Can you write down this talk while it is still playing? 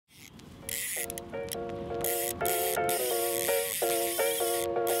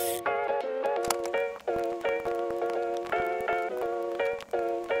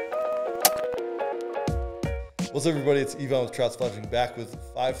What's up, everybody? It's Ivan with Trouts Fledging, back with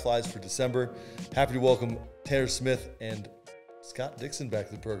 5 flies for December. Happy to welcome Tanner Smith and Scott Dickson back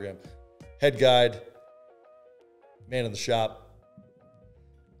to the program. Head guide, man in the shop,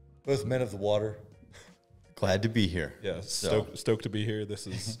 both men of the water. Glad to be here. Yeah, stoked to be here. This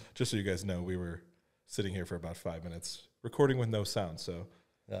is, just so you guys know, we were sitting here for about 5 minutes, recording with no sound, so.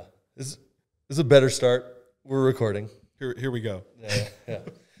 Yeah, this is a better start. We're recording. Here we go.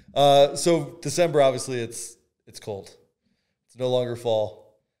 Yeah. So December, obviously, it's cold. It's no longer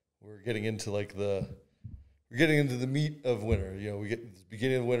fall. We're getting into the meat of winter. You know, we get the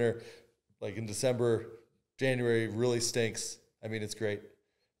beginning of winter, like in December. January really stinks. I mean, it's great.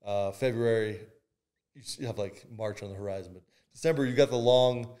 February, you have like March on the horizon, but December, you got the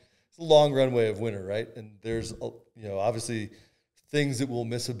long runway of winter, right? And there's obviously things that we'll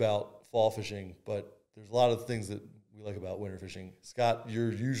miss about fall fishing, but there's a lot of things that we like about winter fishing. Scott,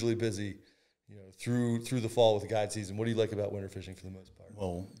 you're usually busy, through the fall with the guide season. What do you like about winter fishing for the most part?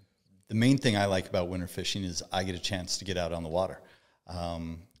 Well, the main thing I like about winter fishing is I get a chance to get out on the water. I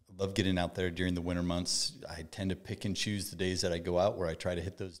love getting out there during the winter months. I tend to pick and choose the days that I go out, where I try to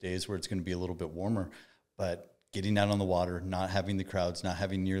hit those days where it's going to be a little bit warmer. But getting out on the water, not having the crowds, not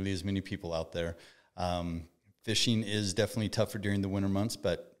having nearly as many people out there. Fishing is definitely tougher during the winter months,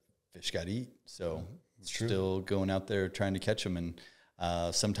 but fish got to eat. So still going out there trying to catch them. And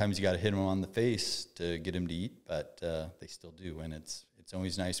sometimes you got to hit them on the face to get them to eat, but they still do. And it's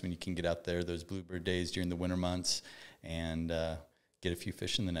always nice when you can get out there those bluebird days during the winter months and get a few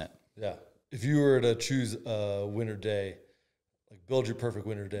fish in the net. Yeah. If you were to choose a winter day, like build your perfect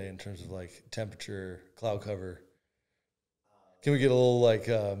winter day in terms of like temperature, cloud cover, can we get a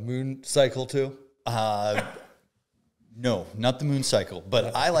little moon cycle too? No, not the moon cycle,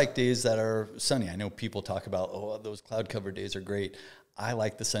 but I like days that are sunny. I know people talk about, those cloud cover days are great. I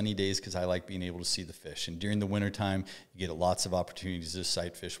like the sunny days because I like being able to see the fish. And during the wintertime, you get lots of opportunities to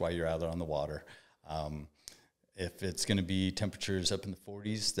sight fish while you're out there on the water. If it's going to be temperatures up in the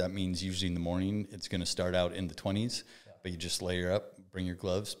 40s, that means usually in the morning it's going to start out in the 20s. Yeah. But you just layer up, bring your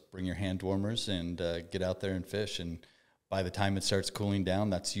gloves, bring your hand warmers, and get out there and fish. And by the time it starts cooling down,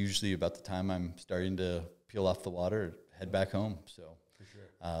 that's usually about the time I'm starting to peel off the water, head back home. So for sure.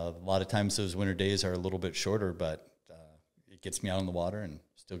 A lot of times those winter days are a little bit shorter, but it gets me out on the water and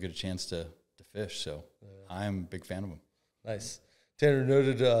still get a chance to fish. So I'm a big fan of them. Nice. Tanner,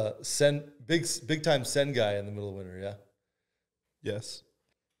 noted big time send guy in the middle of winter, yeah? Yes.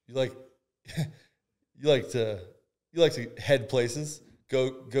 You like to head places,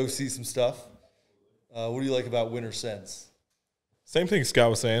 go see some stuff. What do you like about winter sends? Same thing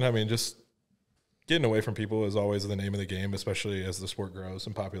Scott was saying. I mean, just getting away from people is always the name of the game, especially as the sport grows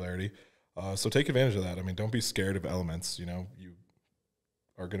in popularity. So take advantage of that. I mean, don't be scared of elements. You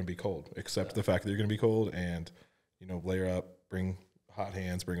are going to be cold. Accept the fact that you're going to be cold, and layer up, bring hot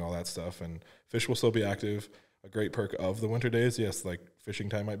hands, bring all that stuff, and fish will still be active. A great perk of the winter days, yes, like fishing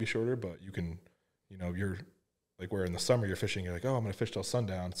time might be shorter, but you can, you're like where in the summer you're fishing, you're like, oh, I'm going to fish till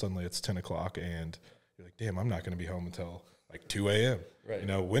sundown. Suddenly it's 10 o'clock, and you're like, damn, I'm not going to be home until like 2 a.m. Right.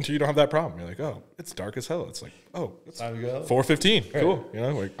 Winter, you don't have that problem. You're like, oh, it's dark as hell. It's like, oh, it's time to go. 4:15. Right. Cool.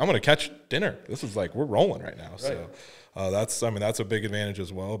 Like, I'm going to catch dinner. This is like, we're rolling right now. Right. So that's a big advantage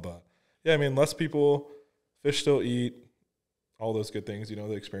as well. But yeah, I mean, less people, fish still eat, all those good things.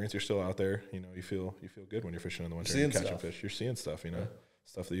 The experience, you're still out there. You feel good when you're fishing in the winter. You're catching fish. You're seeing stuff.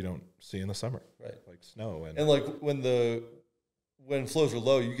 Stuff that you don't see in the summer. Right. Like snow and like when flows are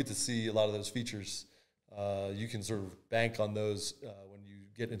low, you get to see a lot of those features. You can sort of bank on those when you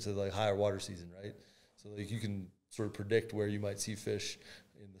get into the higher water season, right? So you can sort of predict where you might see fish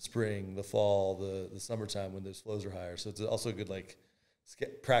in the spring, the fall, the summertime when those flows are higher. So it's also a good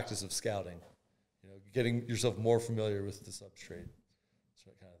practice of scouting, getting yourself more familiar with the substrate,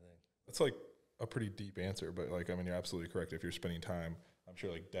 that kind of thing. That's like a pretty deep answer, but you're absolutely correct. If you're spending time, I'm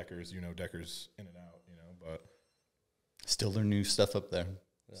sure deckers, deckers in and out, but still learn new stuff up there.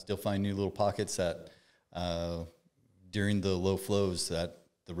 Yeah. Still find new little pockets that during the low flows that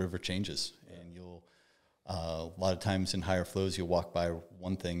the river changes, and you'll a lot of times in higher flows you'll walk by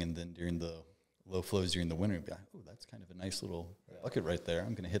one thing, and then during the low flows during the winter you'll be like, oh, that's kind of a nice little bucket right there.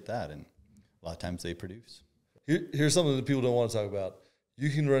 I'm going to hit that, and a lot of times they produce. Here's something that people don't want to talk about. You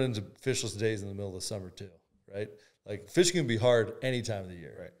can run into fishless days in the middle of the summer too, right? Like fishing can be hard any time of the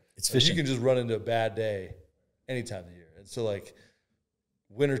year, right? It's fishing. You can just run into a bad day any time of the year, and so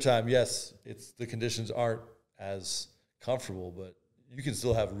wintertime, yes, the conditions aren't as comfortable, but you can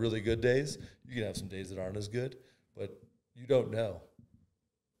still have really good days. You can have some days that aren't as good, but you don't know.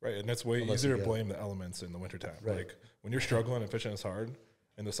 Right, and that's way easier to blame the elements in the wintertime. Right. Like when you're struggling and fishing is hard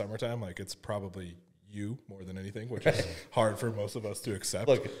in the summertime, it's probably you more than anything, which is hard for most of us to accept.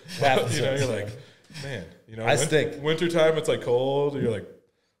 Look, you're like, man, I stink. Wintertime, it's like cold. You're like,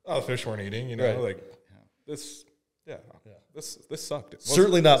 oh, the fish weren't eating. This sucked.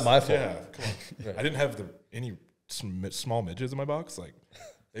 Certainly not my fault. Yeah, come on. Right. I didn't have any small midges in my box. Like,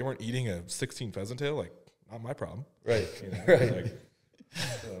 they weren't eating a 16 pheasant tail. Like, not my problem. Right. Right. Like,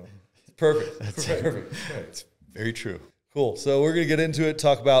 so. Perfect. That's perfect. Right. It's very true. Cool. So we're going to get into it,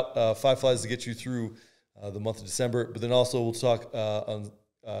 talk about 5 flies to get you through the month of December, but then also we'll talk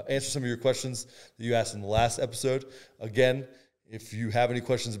answer some of your questions that you asked in the last episode. Again, if you have any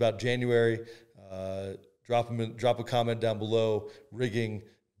questions about January, drop a comment down below. Rigging,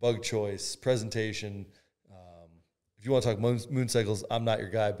 bug choice, presentation. If you want to talk moon cycles, I'm not your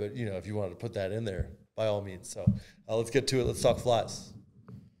guy, but if you wanted to put that in there, by all means. So let's get to it. Let's talk flies.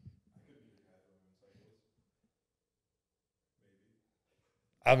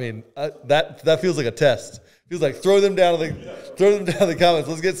 I mean, that feels like a test. Feels like throw them down in the comments.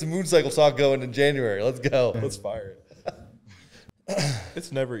 Let's get some moon cycle talk going in January. Let's go. Let's fire it.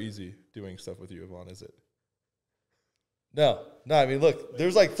 It's never easy doing stuff with you, Yvonne, is it? No. I mean, look,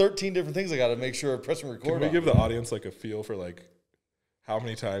 there's like 13 different things I got to make sure I press and record. Can we give the audience like a feel for like how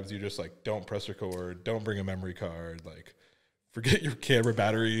many times you just like don't press record, don't bring a memory card, like forget your camera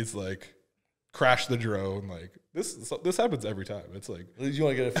batteries, like crash the drone, like this happens every time. It's like, you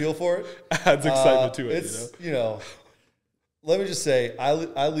want to get a feel for it? Adds excitement to it. It's let me just say,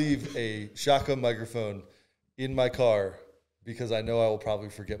 I leave a shotgun microphone in my car because I know I will probably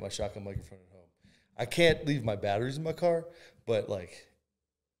forget my shotgun microphone at home. I can't leave my batteries in my car, but like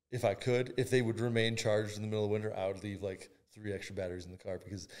if they would remain charged in the middle of winter, I would leave like 3 extra batteries in the car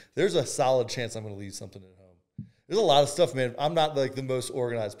because there's a solid chance I'm going to leave something at home. There's a lot of stuff, man. I'm not like the most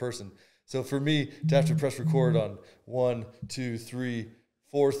organized person. So for me to have to press record on 1, 2, 3,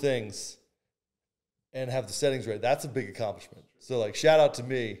 4 things and have the settings right, that's a big accomplishment. So like shout out to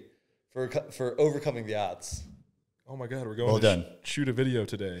me for overcoming the odds. Oh my God, we're going to shoot a video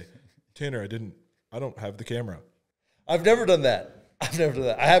today. Tanner, I don't have the camera. I've never done that. I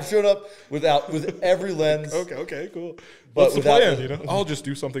have shown up with every lens. Okay, cool. But what's the plan? I'll just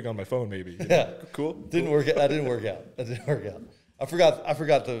do something on my phone, maybe. Yeah, cool. That didn't work out. I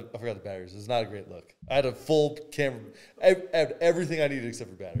forgot the batteries. It was not a great look. I had a full camera. I had everything I needed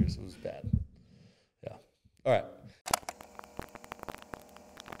except for batteries. It was bad. Yeah. All right.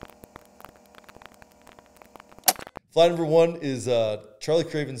 Fly number 1 is Charlie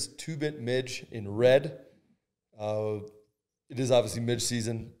Craven's 2-bit midge in red. It is obviously midge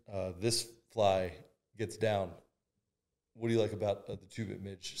season. This fly gets down. What do you like about the 2-bit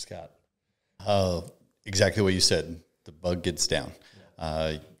midge, Scott? Exactly what you said. The bug gets down.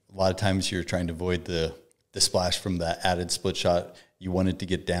 A lot of times you're trying to avoid the splash from that added split shot. You want it to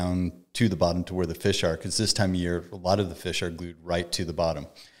get down to the bottom to where the fish are, because this time of year, a lot of the fish are glued right to the bottom.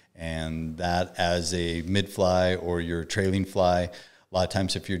 And that as a mid-fly or your trailing fly, a lot of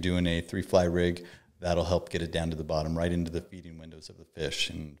times if you're doing a 3-fly rig, that'll help get it down to the bottom, right into the feeding windows of the fish.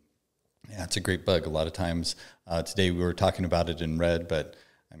 And yeah, it's a great bug. A lot of times, today we were talking about it in red, but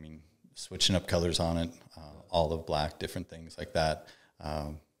I mean, switching up colors on it, olive, black, different things like that,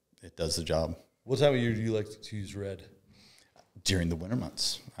 it does the job. What time of year do you like to use red? During the winter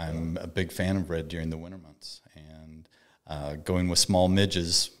months. I'm a big fan of red during the winter months. And going with small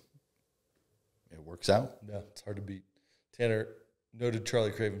midges, it works out. Yeah, it's hard to beat. Tanner, noted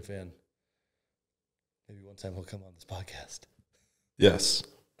Charlie Craven fan. Maybe one time he'll come on this podcast. Yes.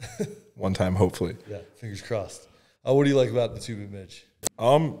 One time, hopefully. Yeah, fingers crossed. What do you like about the 2-bit midge?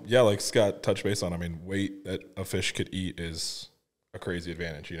 Yeah, like Scott touched base on, I mean, weight that a fish could eat is a crazy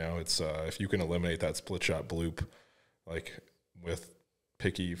advantage. It's if you can eliminate that split shot bloop, like with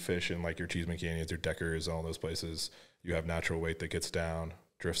picky fish in like your Cheeseman Canyons, your Deckers, all those places, you have natural weight that gets down,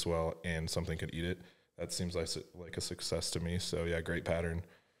 drifts well, and something could eat it. That seems like a success to me. So yeah, great pattern.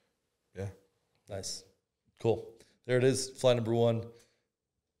 Yeah. Nice. Cool. There it is. Fly number 1,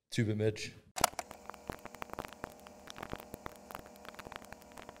 2-bit midge.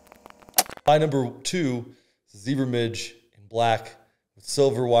 Fly number 2, zebra midge in black with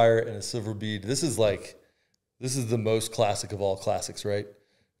silver wire and a silver bead. This is the most classic of all classics, right?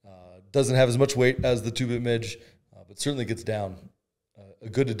 Doesn't have as much weight as the 2-bit midge, but certainly gets down. A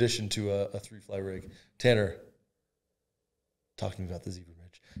good addition to a 3-fly rig. Tanner, talking about the zebra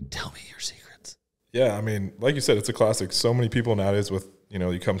midge. Tell me your secrets. Yeah, I mean, like you said, it's a classic. So many people nowadays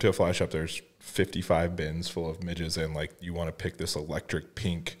you come to a fly shop, there's 55 bins full of midges, and like you want to pick this electric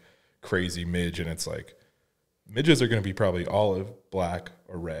pink crazy midge, and it's like midges are going to be probably olive, black,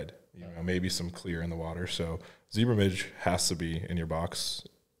 or red. Maybe some clear in the water. So zebra midge has to be in your box.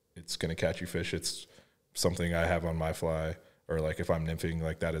 It's going to catch you fish. It's something I have on my fly, or like if I'm nymphing,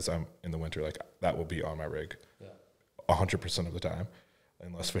 like that is I'm in the winter, like that will be on my rig 100% of the time,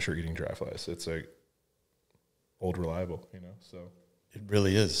 unless fish are eating dry flies. It's like old reliable, you know. So it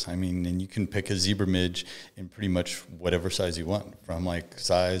really is. I mean, and you can pick a zebra midge in pretty much whatever size you want, from like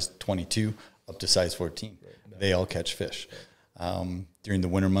size 22 up to size 14. Right. No. They all catch fish. During the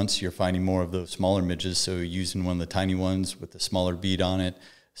winter months, you're finding more of those smaller midges, so using one of the tiny ones with the smaller bead on it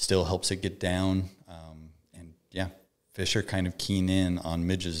still helps it get down. And yeah, fish are kind of keen in on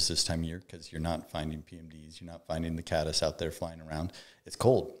midges this time of year because you're not finding PMDs, you're not finding the caddis out there flying around. It's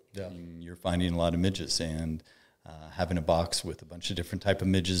cold. Yeah. You're finding a lot of midges, and having a box with a bunch of different type of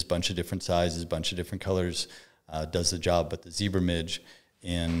midges, bunch of different sizes, bunch of different colors does the job. But the zebra midge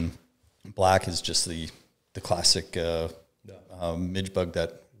in black is just the classic midge bug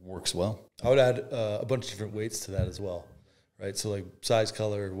that works well. I would add a bunch of different weights to that as well, right? So like size,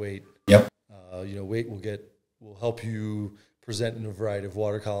 color, weight. Yep. Weight will help you present in a variety of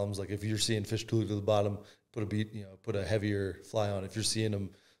water columns. Like if you're seeing fish glued to the bottom, put a heavier fly on. If you're seeing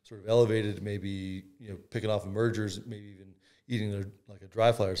them sort of elevated, maybe picking off emergers, maybe even eating like a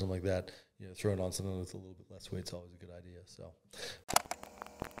dry fly or something like that. Throwing on something with a little bit less weight is always a good idea. So.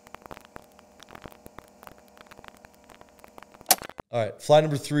 All right, fly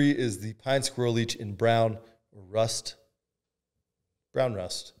number 3 is the pine squirrel leech in brown rust,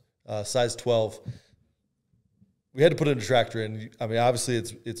 size 12. We had to put an attractor in. I mean, obviously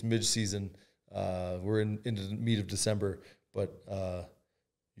it's midge season. We're into the meat of December, but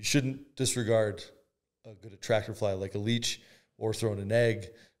you shouldn't disregard a good attractor fly like a leech, or throwing an egg,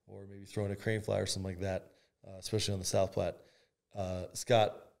 or maybe throwing a crane fly or something like that, especially on the South Platte.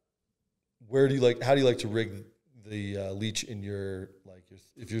 Scott, how do you like to rig the leech in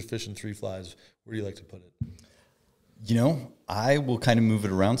if you're fishing 3 flies, where do you like to put it? I will kind of move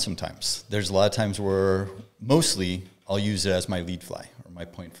it around sometimes. There's a lot of times where mostly I'll use it as my lead fly or my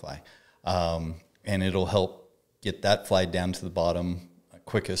point fly. And it'll help get that fly down to the bottom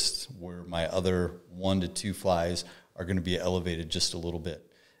quickest, where my other 1 to 2 flies are going to be elevated just a little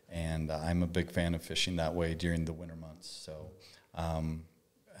bit. And I'm a big fan of fishing that way during the winter months. So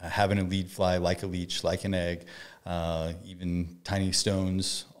having a lead fly like a leech, like an egg, even tiny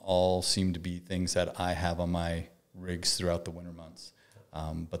stones, all seem to be things that I have on my rigs throughout the winter months.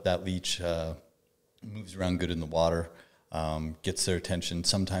 But that leech moves around good in the water, gets their attention.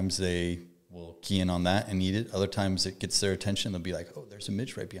 Sometimes they will key in on that and eat it. Other times it gets their attention. They'll be like, oh, there's a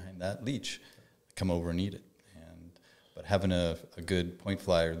midge right behind that leech. Come over and eat it. But having a good point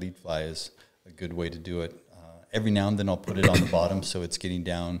fly or lead fly is a good way to do it. Every now and then I'll put it on the bottom so it's getting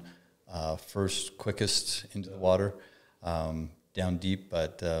down first, quickest into the water, down deep.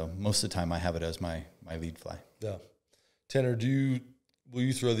 But most of the time I have it as my lead fly. Yeah. Tanner, will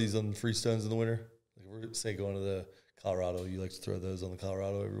you throw these on free stones in the winter? Like we're say going to the Colorado, you like to throw those on the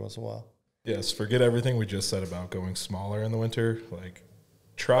Colorado every once in a while? Yes, forget everything we just said about going smaller in the winter. Like,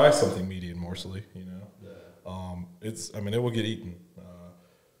 try something medium morsely, Yeah. It will get eaten.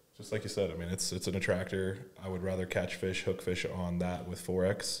 Just like you said, it's an attractor. I would rather catch fish, hook fish on that with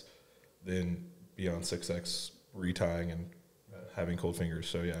 4X than be on 6X retying and having cold fingers.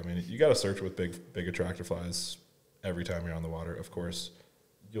 So, yeah, you got to search with big attractor flies every time you're on the water. Of course,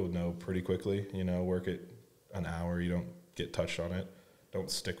 you'll know pretty quickly, work it an hour. You don't get touched on it.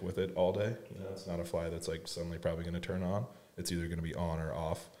 Don't stick with it all day. It's not a fly that's like suddenly probably going to turn on. It's either going to be on or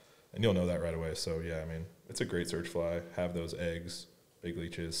off, and you'll know that right away. So, yeah, it's a great search fly. Have those eggs, big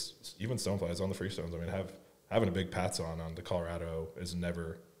leeches, even stoneflies on the freestones. Having a big Pats on the Colorado is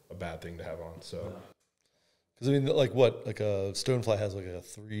never a bad thing to have on. So, because like a stonefly has like a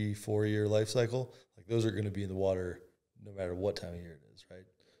 3-4 year life cycle. Like those are going to be in the water no matter what time of year it is, right?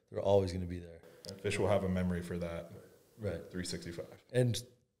 They're always going to be there. And fish will have a memory for that. Right. 365. And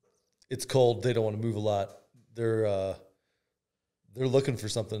it's cold. They don't want to move a lot. They're looking for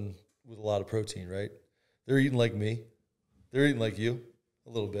something with a lot of protein, right? They're eating like me. They're eating like you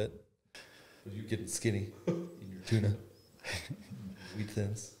a little bit. But you getting skinny, eating your tuna, wheat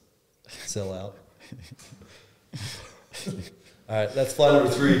thins, sell out. All right, that's fly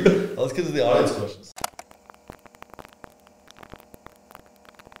number 3. Let's get to the audience questions.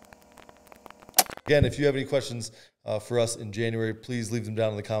 Again, if you have any questions for us in January, please leave them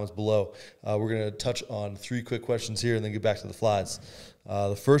down in the comments below. We're going to touch on 3 quick questions here and then get back to the flies.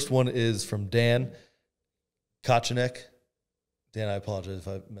 The first one is from Dan Kochenek. Dan, I apologize if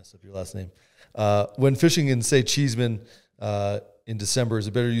I messed up your last name. When fishing in, say, Cheeseman in December, is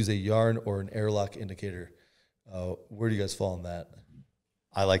it better to use a yarn or an airlock indicator? Where do you guys fall on that?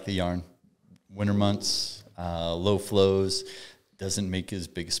 I like the yarn. Winter months, low flows, doesn't make as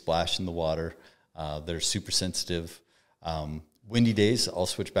big a splash in the water. They're super sensitive. Windy days, I'll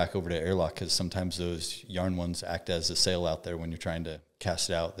switch back over to airlock because sometimes those yarn ones act as a sail out there when you're trying to cast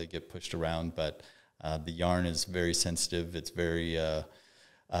it out. They get pushed around, but the yarn is very sensitive. It's very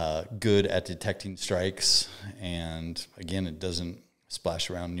good at detecting strikes, and again, it doesn't splash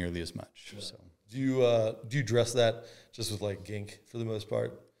around nearly as much. So, do you dress that just with like gink for the most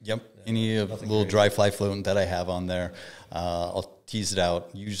part? Yep. Any little dry fly floatant that I have on there, I'll tease it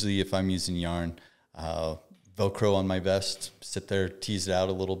out. Usually, if I'm using yarn, Velcro on my vest, sit there, tease it out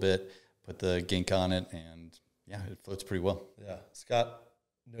a little bit, put the gink on it, and yeah, it floats pretty well. Yeah, Scott,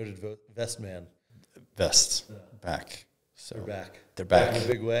 noted vest man. Vests back. So They're back. They're back in a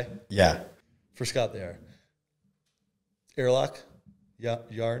big way. Yeah. For Scott, they are. Airlock, yeah,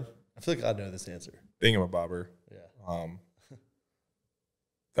 yarn. I feel like I know this answer. Thingamabobber. Yeah.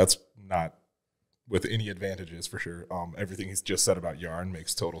 That's not with any advantages for sure. Everything he's just said about yarn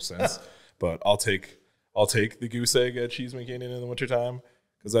makes total sense. But I'll take the goose egg at Cheeseman Canyon in the wintertime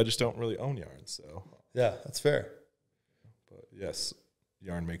because I just don't really own yarn. So yeah, that's fair. But yes,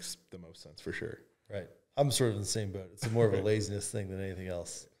 yarn makes the most sense for sure. Right. I'm sort of in the same boat. It's more of a laziness thing than anything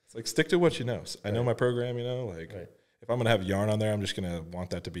else. It's like stick to what you know. I know my program, like right. If I'm going to have yarn on there, I'm just going to want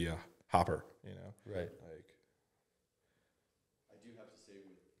that to be a hopper, Right. Like, I do have to say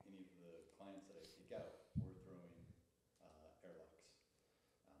with any of the clients that I take out, we're throwing airlocks.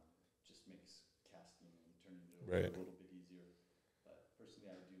 Just makes casting and turning it over a little bit easier. But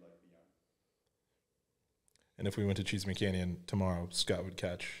personally, I do like the yarn. And if we went to Cheeseman Canyon tomorrow, Scott would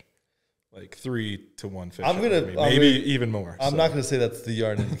catch like 3 to 1 fish. Maybe even more. I'm not going to say that's the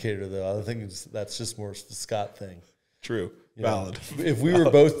yarn indicator, though. I think that's just more the Scott thing. True. Valid. If we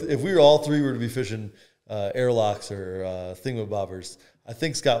were all three were to be fishing airlocks or thingamabobbers, I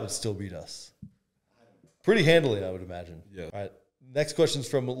think Scott would still beat us pretty handily, I would imagine. Yeah. All right. Next question is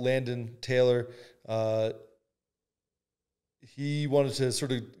from Landon Taylor. He wanted to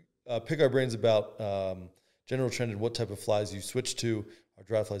sort of pick our brains about general trend and what type of flies you switch to. Are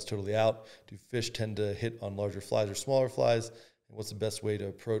dry flies totally out? Do fish tend to hit on larger flies or smaller flies? And what's the best way to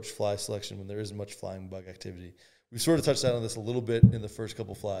approach fly selection when there isn't much flying bug activity? We sort of touched on this a little bit in the first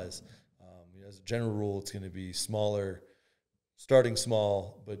couple flies. As a general rule, it's going to be smaller, starting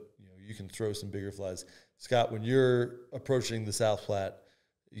small, but you can throw some bigger flies. Scott, when you're approaching the South Platte,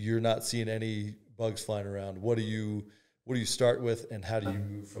 you're not seeing any bugs flying around. What do you start with, and how do you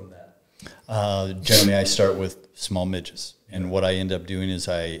move from that? Generally, I start with small midges, and what I end up doing is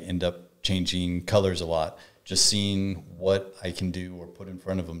I end up changing colors a lot, just seeing what I can do or put in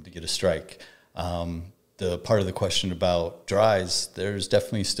front of them to get a strike. The part of the question about dries, there's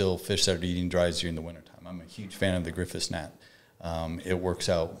definitely still fish that are eating dries during the wintertime. I'm a huge fan of the Griffiths gnat. It works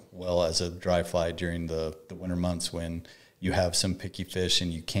out well as a dry fly during the winter months when you have some picky fish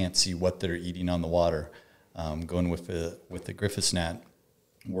and you can't see what they're eating on the water. Going with the Griffiths gnat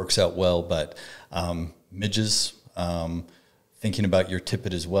works out well, but midges, thinking about your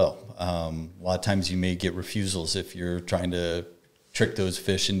tippet as well. A lot of times you may get refusals if you're trying to trick those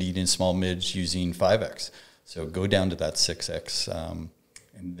fish into eating small midge using 5X. So go down to that 6X,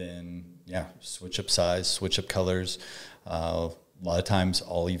 and then, switch up size, switch up colors. A lot of times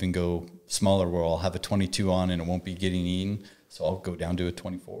I'll even go smaller where I'll have a 22 on and it won't be getting eaten. So I'll go down to a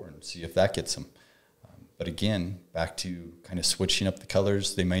 24 and see if that gets them. But again, back to kind of switching up the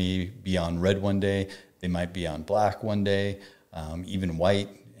colors. They may be on red one day. They might be on black one day, even white,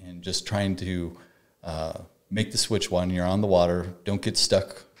 and just trying to make the switch when you're on the water. Don't get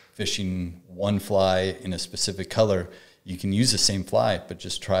stuck fishing one fly in a specific color. You can use the same fly, but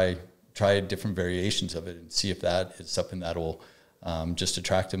just try different variations of it and see if that is something that will just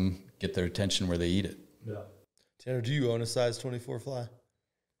attract them, get their attention where they eat it. Yeah. Tanner, do you own a size 24 fly?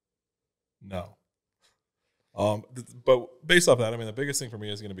 No. But based off that, the biggest thing for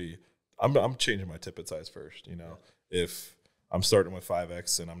me is going to be I'm changing my tippet size first. If I'm starting with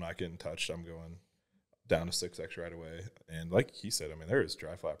 5X and I'm not getting touched, I'm going down to 6X right away. And like he said, there is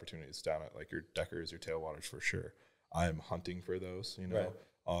dry fly opportunities down at like your deckers, your tailwaters for sure. I am hunting for those, Right.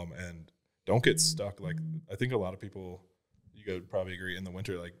 And don't get stuck. Like I think a lot of people, you could probably agree, in the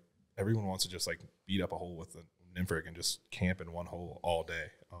winter, like everyone wants to just like beat up a hole with a nymph rig and just camp in one hole all day.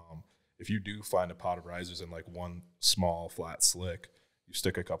 If you do find a pot of risers in like one small flat slick, you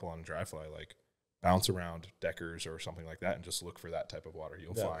stick a couple on a dry fly, like bounce around deckers or something like that and just look for that type of water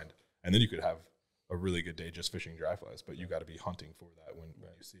you'll find. And then you could have a really good day just fishing dry flies, but you got to be hunting for that when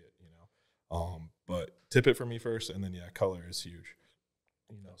you see it, But tippet for me first, and then color is huge.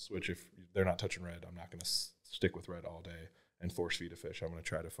 Switch if they're not touching red. I'm not going to stick with red all day and force feed a fish. I'm going to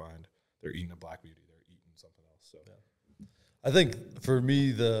try to find they're eating a black beauty, they're eating something else. So I think for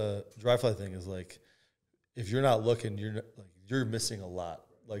me, the dry fly thing is like, if you're not looking, you're missing a lot.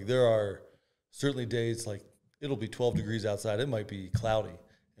 Like there are certainly days like it'll be 12 degrees outside. It might be cloudy,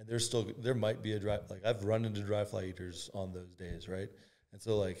 and there might be a dry. Like I've run into dry fly eaters on those days, right? And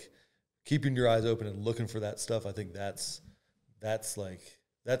so like keeping your eyes open and looking for that stuff, I think that's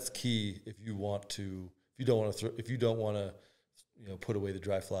key if you don't want to put away the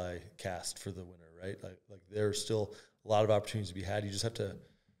dry fly cast for the winter, right? Like there's still a lot of opportunities to be had. You just have to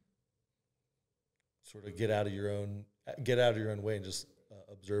sort of get out of your own way and just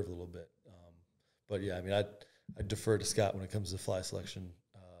observe a little bit. But yeah, I mean, I defer to Scott when it comes to fly selection.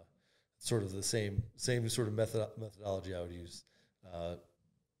 Sort of the same sort of methodology I would use.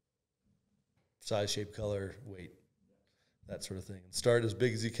 Size, shape, color, weight, that sort of thing. And start as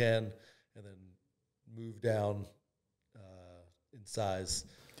big as you can, and then move down in size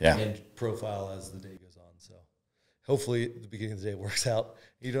and profile as the day goes on. So hopefully at the beginning of the day it works out.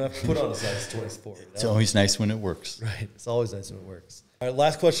 You don't have to put on a size 24. It's always nice when it works. Right. It's always nice when it works. All right,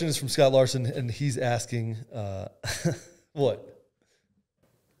 last question is from Scott Larson, and he's asking, what?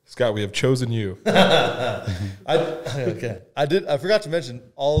 Scott, we have chosen you. Okay. I forgot to mention,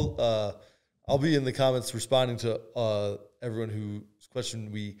 I'll be in the comments responding to everyone whose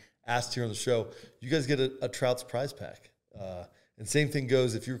question we asked here on the show. You guys get a Trouts prize pack. And same thing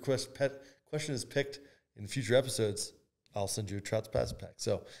goes, if your question is picked in future episodes, I'll send you a Trouts prize pack.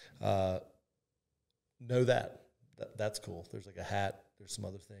 So know that's cool. There's like a hat. There's some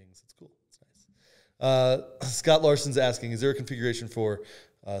other things. It's cool. It's nice. Scott Larson's asking, is there a configuration for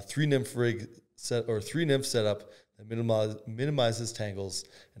 3-nymph rig set or 3-nymph setup that minimizes tangles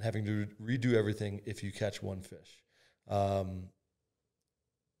and having to redo everything if you catch one fish?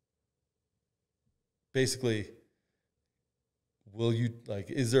 Basically,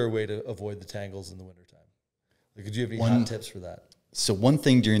 is there a way to avoid the tangles in the wintertime? Like, do you have any hot tips for that? So one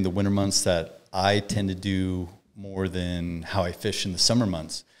thing during the winter months that I tend to do more than how I fish in the summer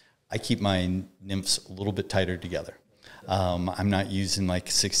months, I keep my nymphs a little bit tighter together. I'm not using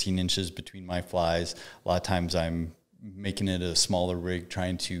like 16 inches between my flies. A lot of times I'm making it a smaller rig,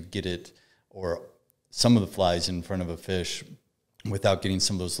 trying to get it or some of the flies in front of a fish without getting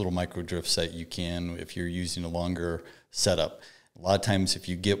some of those little micro drifts that you can if you're using a longer setup. A lot of times if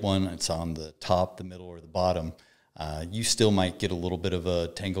you get one, it's on the top, the middle, or the bottom. You still might get a little bit of a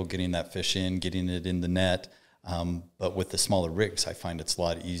tangle getting that fish in, getting it in the net. But with the smaller rigs, I find it's a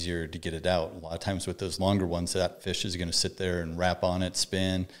lot easier to get it out. A lot of times with those longer ones, that fish is going to sit there and wrap on it,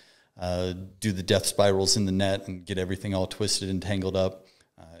 spin, do the death spirals in the net and get everything all twisted and tangled up.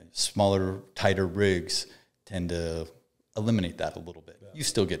 Smaller, tighter rigs tend to eliminate that a little bit. Yeah. You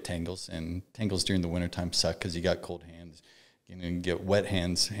still get tangles, and tangles during the wintertime suck because you got cold hands. You can get wet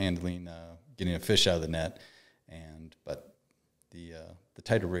hands handling, getting a fish out of the net. But the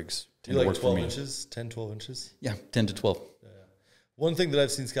tighter rigs tend to work for me. 12 inches, 10, 12 inches? Yeah, 10 to 12. Yeah. One thing that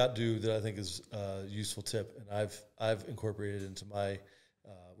I've seen Scott do that I think is a useful tip, and I've incorporated into my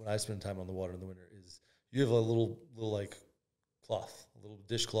when I spend time on the water in the winter, is you have a little like cloth, a little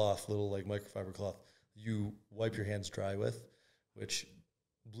dishcloth, little like microfiber cloth you wipe your hands dry with, which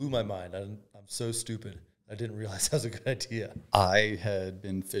blew my mind. I'm so stupid. I didn't realize that was a good idea. I had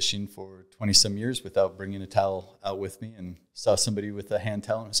been fishing for 20-some years without bringing a towel out with me and saw somebody with a hand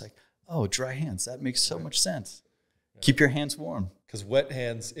towel and was like, oh, dry hands. That makes so much sense. Yeah. Keep your hands warm. Because wet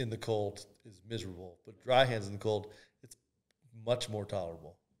hands in the cold is miserable, but dry hands in the cold, it's much more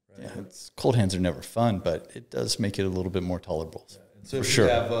tolerable. Right? Yeah, cold hands are never fun, but it does make it a little bit more tolerable. Yeah. So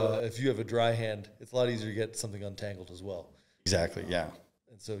if you have a dry hand, it's a lot easier to get something untangled as well. Exactly, yeah.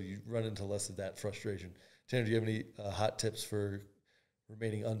 And so you run into less of that frustration. Tanner, do you have any hot tips for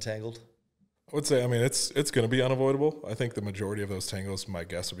remaining untangled? I would say, I mean, it's going to be unavoidable. I think the majority of those tangles, my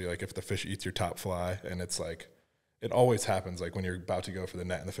guess would be like if the fish eats your top fly, and it's like, it always happens like when you're about to go for the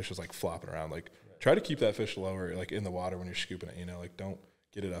net and the fish is like flopping around. Like, try to keep that fish lower, like in the water when you're scooping it, like don't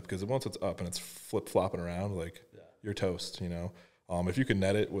get it up, because once it's up and it's flip-flopping around, like you're toast, If you can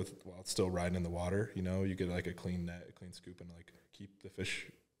net it while it's still riding in the water, you get like a clean net, a clean scoop, and like keep the fish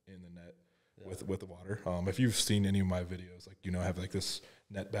in the net with the water. If you've seen any of my videos, like I have like this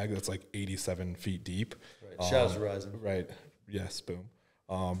net bag that's like 87 feet deep. Right. Shadows Horizon. Right. Yes. Boom.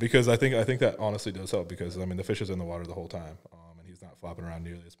 Because I think that honestly does help, because I mean the fish is in the water the whole time, and he's not flopping around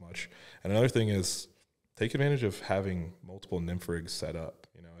nearly as much. And another thing is take advantage of having multiple nymph rigs set up.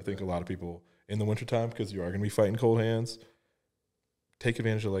 I think a lot of people in the wintertime, because you are going to be fighting cold hands, take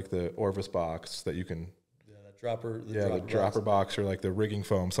advantage of like the Orvis box that you can. Yeah, that dropper. The dropper box, or like the rigging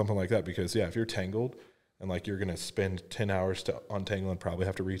foam, something like that. Because if you're tangled, and like you're gonna spend 10 hours to untangle and probably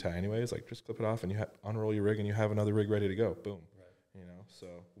have to retie anyways, like just clip it off and you unroll your rig and you have another rig ready to go. Boom. Right. You know, so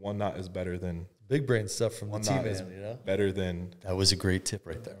one knot is better than big brain stuff from the one team, knot is man. You know, better than That was a great tip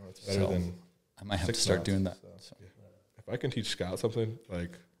right there. it's better than I might have to 6 start knots, doing that. so. If I can teach Scott something,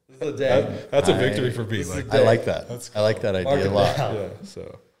 like this is a day. that's a victory for me. Like I like that. That's I like that Mark idea it a lot. down. yeah,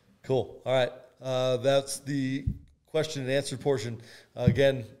 so Cool. All right. That's the question and answer portion.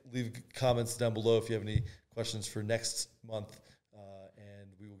 Again, leave comments down below if you have any questions for next month, and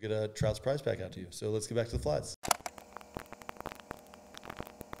we will get a Trouts prize pack out to you. So let's get back to the flies.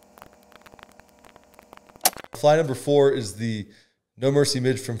 Fly number 4 is the No Mercy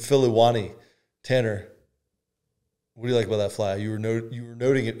Midge from Philiwani. Tanner, what do you like about that fly? You were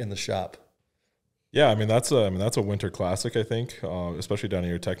noting it in the shop. yeah, I mean that's a winter classic, I think, especially down in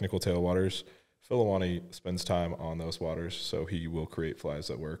your technical tailwaters. Philiwani spends time on those waters, so he will create flies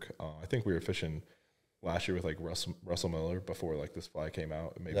that work. I think we were fishing last year with like Russell Miller before like this fly came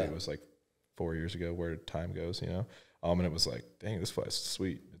out. Maybe it was like 4 years ago, where time goes, you know. And it was like, dang, this fly's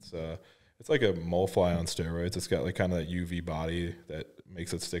sweet. It's like a mole fly on steroids. It's got like kind of that UV body that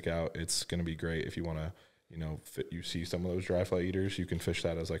makes it stick out. It's gonna be great if you want to, you know, you see some of those dry fly eaters. You can fish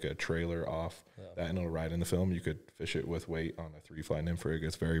that as like a trailer off that, and it'll ride in the film. You could fish it with weight on a 3-fly nymph rig.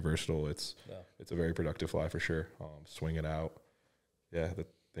 It's very versatile. It's a very productive fly for sure. Swing it out. Yeah, the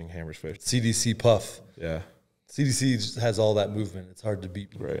thing hammers fish. CDC Puff. Yeah. CDC just has all that movement. It's hard to beat.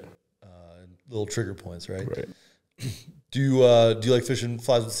 Right. And little trigger points, right? Right. Do you like fishing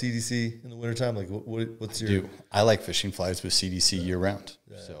flies with CDC in the wintertime? Like, what's your? I like fishing flies with CDC year round.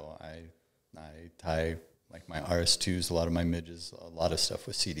 So I tie like my RS2s, a lot of my midges, a lot of stuff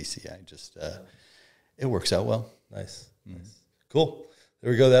with CDC. I just it works out well. Nice. Cool.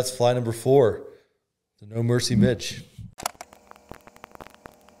 There we go. That's fly number 4, the No Mercy Midge.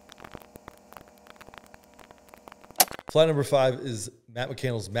 Fly number 5 is Matt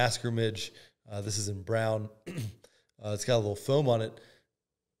McCandless Massacre Midge. This is in brown. It's got a little foam on it.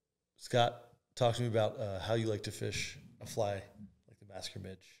 Scott, talk to me about how you like to fish a fly like the Massacre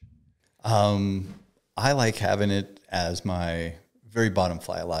Midge. I like having it as my very bottom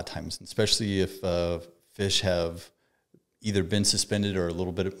fly a lot of times, especially if fish have either been suspended or a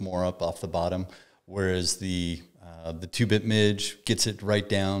little bit more up off the bottom, whereas the 2-bit midge gets it right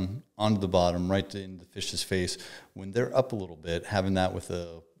down onto the bottom, right in the fish's face. When they're up a little bit, having that with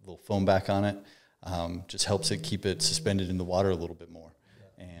a little foam back on it just helps it keep it suspended in the water a little bit more.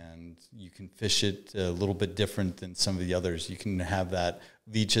 And you can fish it a little bit different than some of the others. You can have that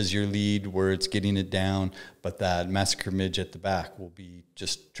leech as your lead where it's getting it down, but that Massacre Midge at the back will be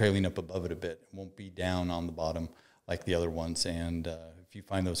just trailing up above it a bit. It won't be down on the bottom like the other ones. And if you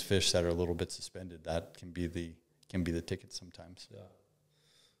find those fish that are a little bit suspended, that can be the ticket sometimes. Yeah.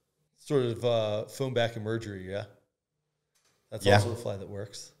 Sort of foam back emergery, yeah? That's also a fly that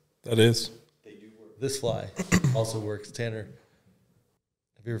works. That is. They do work. This fly also works. Tanner,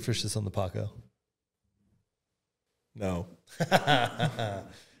 have you ever fished this on the Paco? No. Have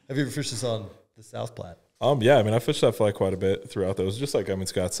you ever fished this on the South Platte? Yeah, I mean, I fished that fly quite a bit throughout those. Just like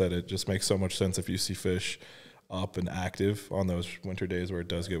Scott said, it just makes so much sense if you see fish up and active on those winter days where it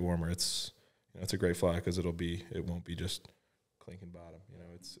does get warmer. It's a great fly because it won't be just clinking bottom. You know,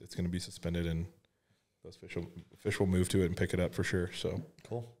 it's going to be suspended, and those fish will move to it and pick it up for sure. So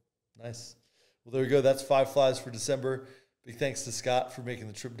cool, nice. Well, there we go. That's 5 flies for December. Big thanks to Scott for making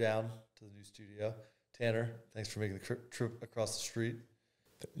the trip down to the new studio. Tanner, thanks for making the trip across the street.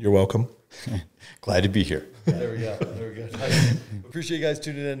 You're welcome. Glad to be here. There we go. Nice. Appreciate you guys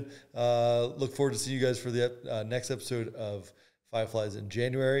tuning in. Look forward to seeing you guys for the next episode of Fireflies in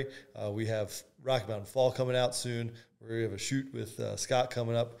January. We have Rocky Mountain Fall coming out soon. We're going to have a shoot with Scott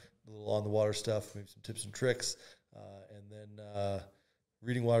coming up, a little on the water stuff, maybe some tips and tricks, and then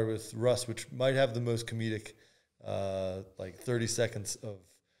reading water with Russ, which might have the most comedic 30 seconds of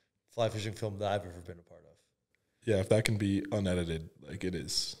fly fishing film that I've ever been a part of. Yeah, if that can be unedited, like it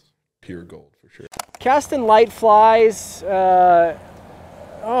is pure gold for sure. Casting light flies,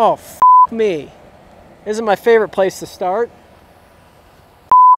 me. This is my favorite place to start.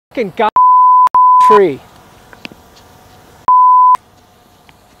 Fucking god tree.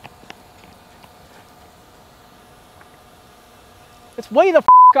 It's way the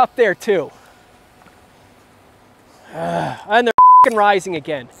up there too. And they're rising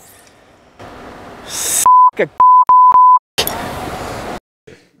again.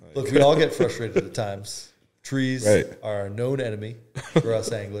 Look, we all get frustrated at times. Trees are a known enemy for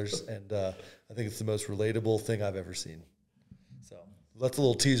us anglers, and I think it's the most relatable thing I've ever seen. So that's a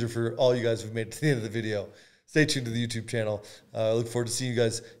little teaser for all you guys who've made it to the end of the video. Stay tuned to the YouTube channel. I look forward to seeing you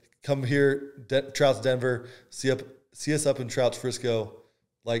guys come here, Trouts Denver, see us up in Trouts Frisco,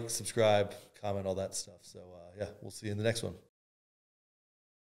 like, subscribe, comment, all that stuff. So, yeah, we'll see you in the next one.